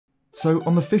So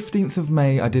on the 15th of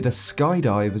May I did a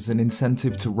skydive as an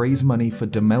incentive to raise money for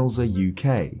Demelza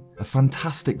UK, a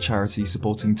fantastic charity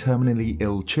supporting terminally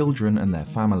ill children and their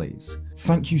families.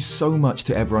 Thank you so much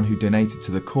to everyone who donated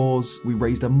to the cause. We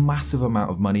raised a massive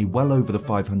amount of money, well over the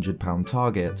 £500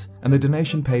 target, and the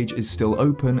donation page is still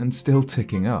open and still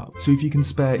ticking up, so if you can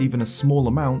spare even a small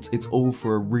amount, it's all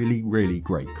for a really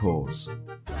great cause.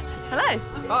 Hello.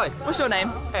 Hi. What's your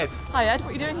name? Ed. Hi Ed,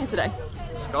 what are you doing here today?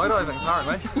 Skydiving,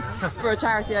 apparently. For a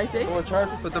charity, I see. For a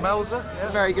charity, for Demelza. Yeah,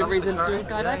 very good reason to do a charity.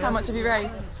 skydive. How much have you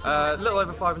raised? A little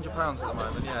over £500 at the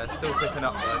moment, yeah. It's still ticking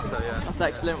up though, so yeah. That's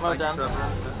excellent, well done.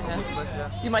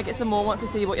 Yeah. You might get some more once to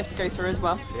see what you have to go through as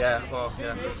well. Yeah, well,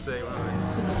 yeah, we'll see.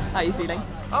 How are you feeling?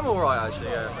 I'm alright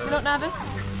actually, yeah. You're not nervous?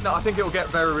 No, I think it'll get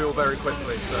very real very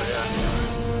quickly, so yeah.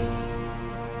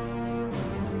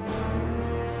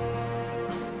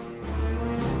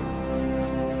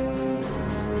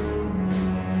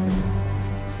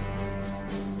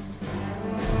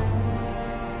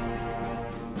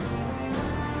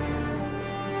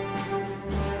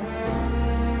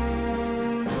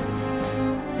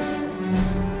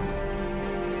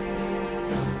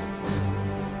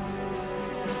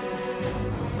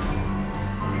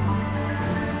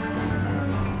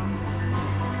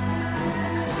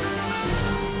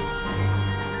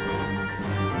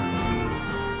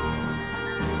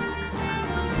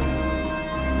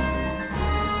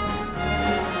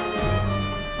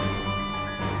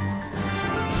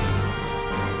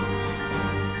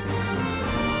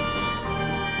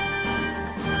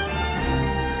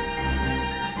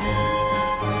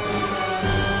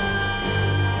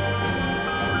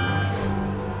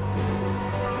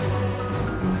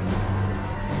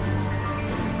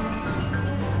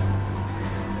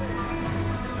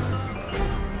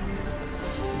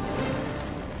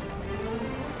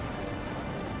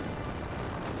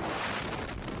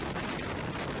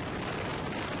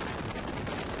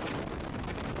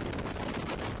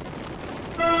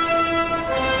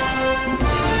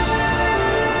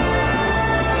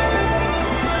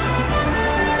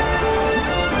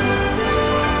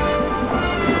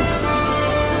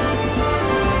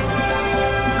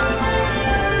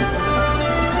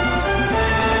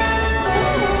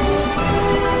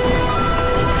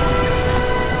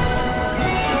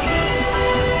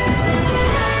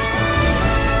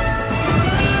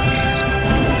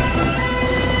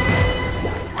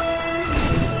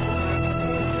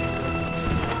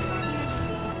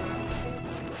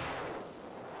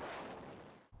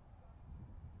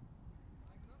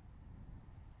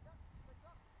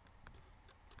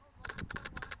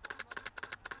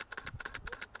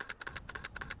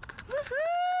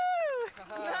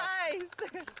 Nice!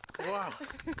 Wow.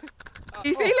 How are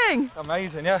you feeling?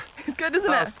 Amazing, yeah. It's good, isn't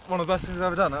That it? was one of the best things I've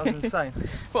ever done. That was insane.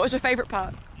 What was your favourite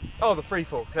part? Oh, the free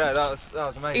fall. Yeah, that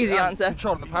was amazing. Easy answer.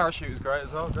 Controlling the parachute was great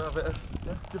as well. Did a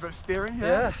bit of steering.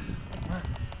 Yeah.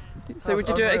 So would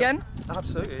you do it again?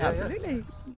 Absolutely. Yeah, Absolutely.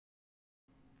 Yeah.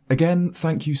 Again,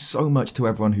 thank you so much to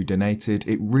everyone who donated.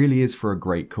 It really is for a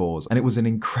great cause, and it was an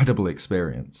incredible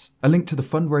experience. A link to the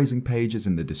fundraising page is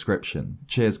in the description.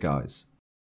 Cheers, guys.